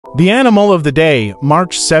The animal of the day,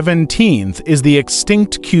 March 17th, is the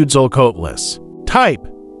extinct Quetzalcoatlus. Type: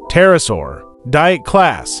 pterosaur. Diet: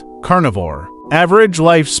 class: carnivore. Average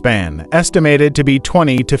lifespan estimated to be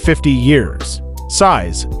 20 to 50 years.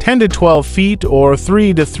 Size: 10 to 12 feet or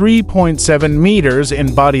 3 to 3.7 meters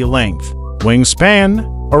in body length. Wingspan: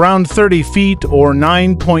 around 30 feet or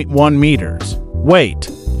 9.1 meters.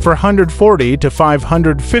 Weight: 440 to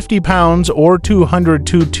 550 pounds or 200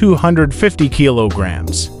 to 250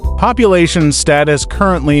 kilograms. Population status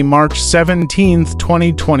currently March 17,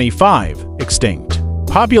 2025, extinct.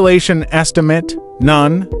 Population estimate: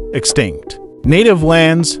 none, extinct. Native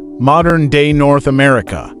lands: modern-day North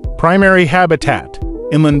America. Primary habitat: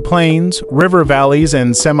 inland plains, river valleys,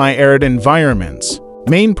 and semi-arid environments.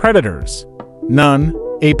 Main predators: none,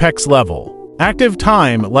 apex level. Active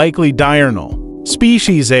time likely diurnal.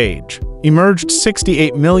 Species age: emerged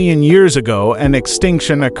 68 million years ago and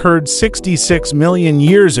extinction occurred 66 million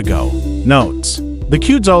years ago. Notes: the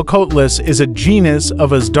Quetzalcoatlus is a genus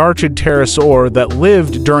of Azdarchid pterosaur that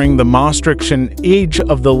lived during the Maastrichtian age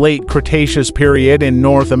of the late Cretaceous period in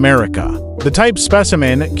North America. The type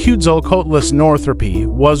specimen, Quetzalcoatlus northropi,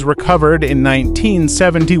 was recovered in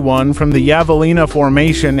 1971 from the Javelina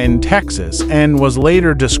Formation in Texas and was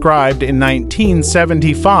later described in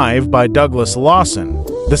 1975 by Douglas Lawson.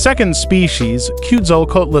 The second species,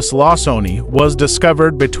 Quetzalcoatlus lawsoni, was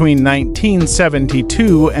discovered between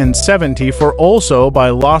 1972 and 74 also by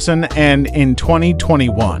Lawson, and in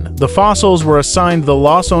 2021, the fossils were assigned the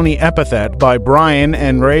lawsoni epithet by Bryan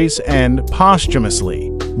and Race and, posthumously,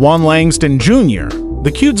 Juan Langston Jr.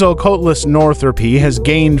 The Quetzalcoatlus northropi has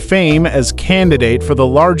gained fame as candidate for the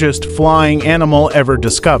largest flying animal ever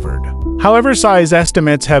discovered. However, size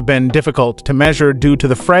estimates have been difficult to measure due to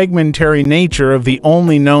the fragmentary nature of the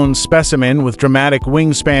only known specimen, with dramatic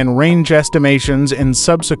wingspan range estimations in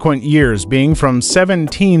subsequent years being from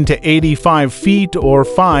 17 to 85 feet or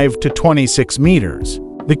 5 to 26 meters.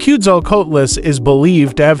 The Quetzalcoatlus is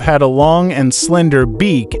believed to have had a long and slender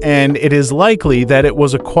beak, and it is likely that it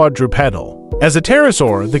was a quadrupedal. As a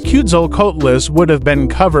pterosaur, the Quetzalcoatlus would have been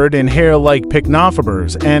covered in hair-like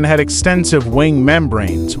pycnofibers and had extensive wing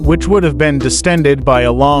membranes, which would have been distended by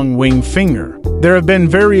a long wing finger. There have been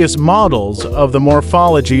various models of the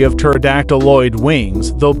morphology of pterodactyloid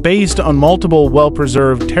wings, though based on multiple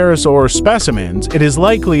well-preserved pterosaur specimens, it is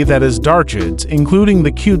likely that Azdarchids, including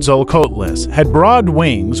the Quetzalcoatlus, had broad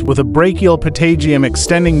wings with a brachial patagium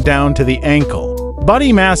extending down to the ankle.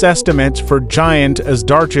 Body mass estimates for giant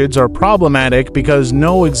Azdarchids are problematic because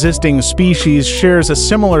no existing species shares a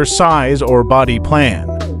similar size or body plan,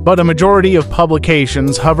 but a majority of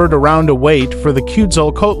publications hovered around a weight for the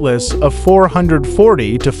Quetzalcoatlus of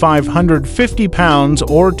 440 to 550 pounds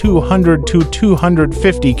or 200 to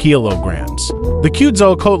 250 kilograms. The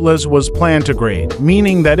Quetzalcoatlus was plantigrade,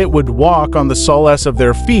 meaning that it would walk on the soles of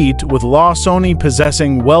their feet, with lawsoni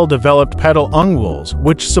possessing well-developed pedal unguals,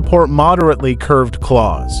 which support moderately curved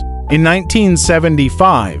claws. In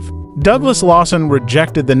 1975, Douglas Lawson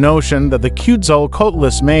rejected the notion that the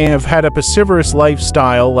Quetzalcoatlus may have had a piscivorous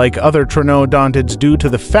lifestyle like other trinodontids due to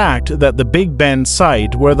the fact that the Big Bend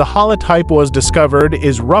site where the holotype was discovered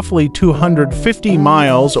is roughly 250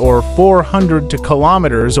 miles or 400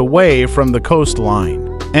 kilometers away from the coastline.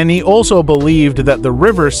 And he also believed that the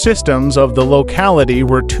river systems of the locality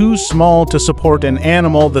were too small to support an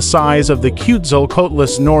animal the size of the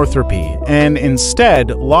Quetzalcoatlus northropi, and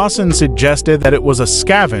instead, Lawson suggested that it was a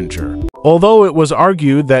scavenger, although it was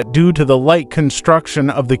argued that due to the light construction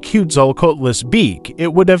of the Quetzalcoatlus beak,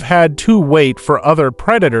 it would have had to wait for other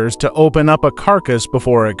predators to open up a carcass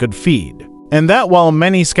before it could feed. And that while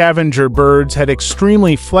many scavenger birds had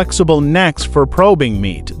extremely flexible necks for probing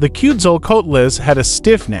meat, the Quetzalcoatlus had a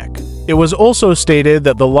stiff neck. It was also stated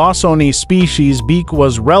that the lawsoni species' beak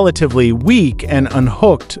was relatively weak and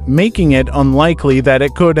unhooked, making it unlikely that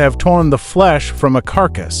it could have torn the flesh from a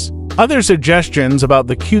carcass. Other suggestions about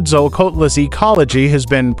the Quetzalcoatlus ecology has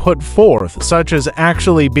been put forth, such as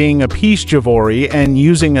actually being a piscivore and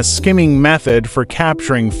using a skimming method for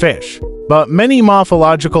capturing fish. But many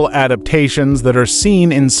morphological adaptations that are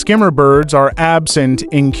seen in skimmer birds are absent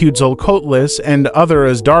in Quetzalcoatlus and other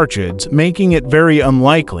Azdarchids, making it very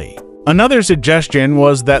unlikely. Another suggestion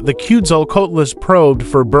was that the Quetzalcoatlus probed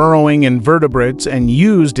for burrowing invertebrates and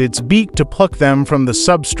used its beak to pluck them from the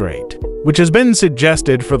substrate, which has been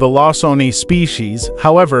suggested for the lawsoni species.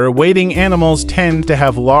 However, wading animals tend to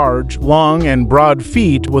have large, long, and broad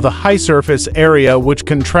feet with a high surface area, which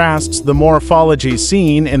contrasts the morphology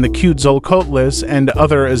seen in the Quetzalcoatlus and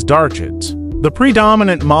other Azdarchids. The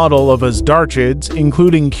predominant model of Azdarchids,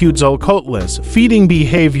 including Quetzalcoatlus, feeding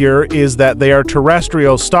behavior is that they are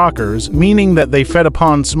terrestrial stalkers, meaning that they fed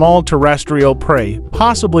upon small terrestrial prey,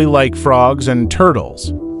 possibly like frogs and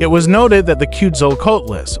turtles. It was noted that the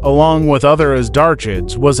Quetzalcoatlus, along with other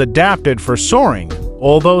Azdarchids, was adapted for soaring,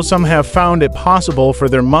 although some have found it possible for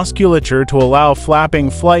their musculature to allow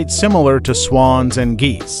flapping flight similar to swans and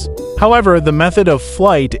geese. However, the method of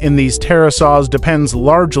flight in these pterosaurs depends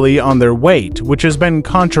largely on their weight, which has been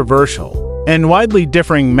controversial, and widely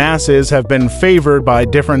differing masses have been favored by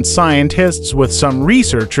different scientists, with some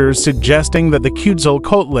researchers suggesting that the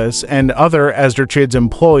Quetzalcoatlus and other Azdarchids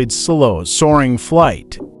employed slow, soaring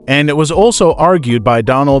flight. And it was also argued by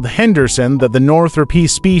Donald Henderson that the northropi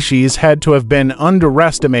species had to have been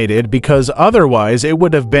underestimated because otherwise it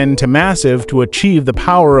would have been too massive to achieve the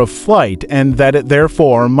power of flight, and that it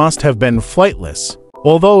therefore must have been flightless.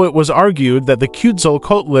 Although it was argued that the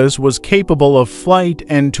Quetzalcoatlus was capable of flight,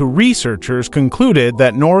 and two researchers concluded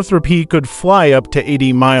that northropi could fly up to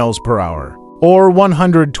 80 miles per hour. Or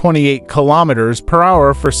 128 kilometers per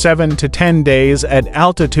hour for 7 to 10 days at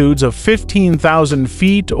altitudes of 15,000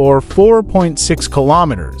 feet or 4.6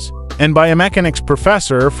 kilometers. And biomechanics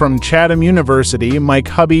professor from Chatham University, Mike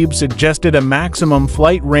Habib, suggested a maximum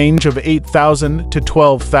flight range of 8,000 to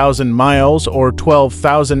 12,000 miles or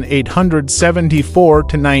 12,874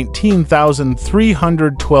 to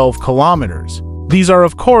 19,312 kilometers. These are,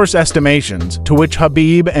 of course, estimations, to which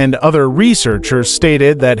Habib and other researchers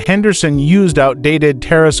stated that Henderson used outdated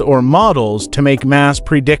pterosaur models to make mass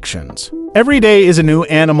predictions. Every day is a new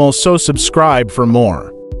animal, so subscribe for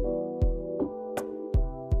more.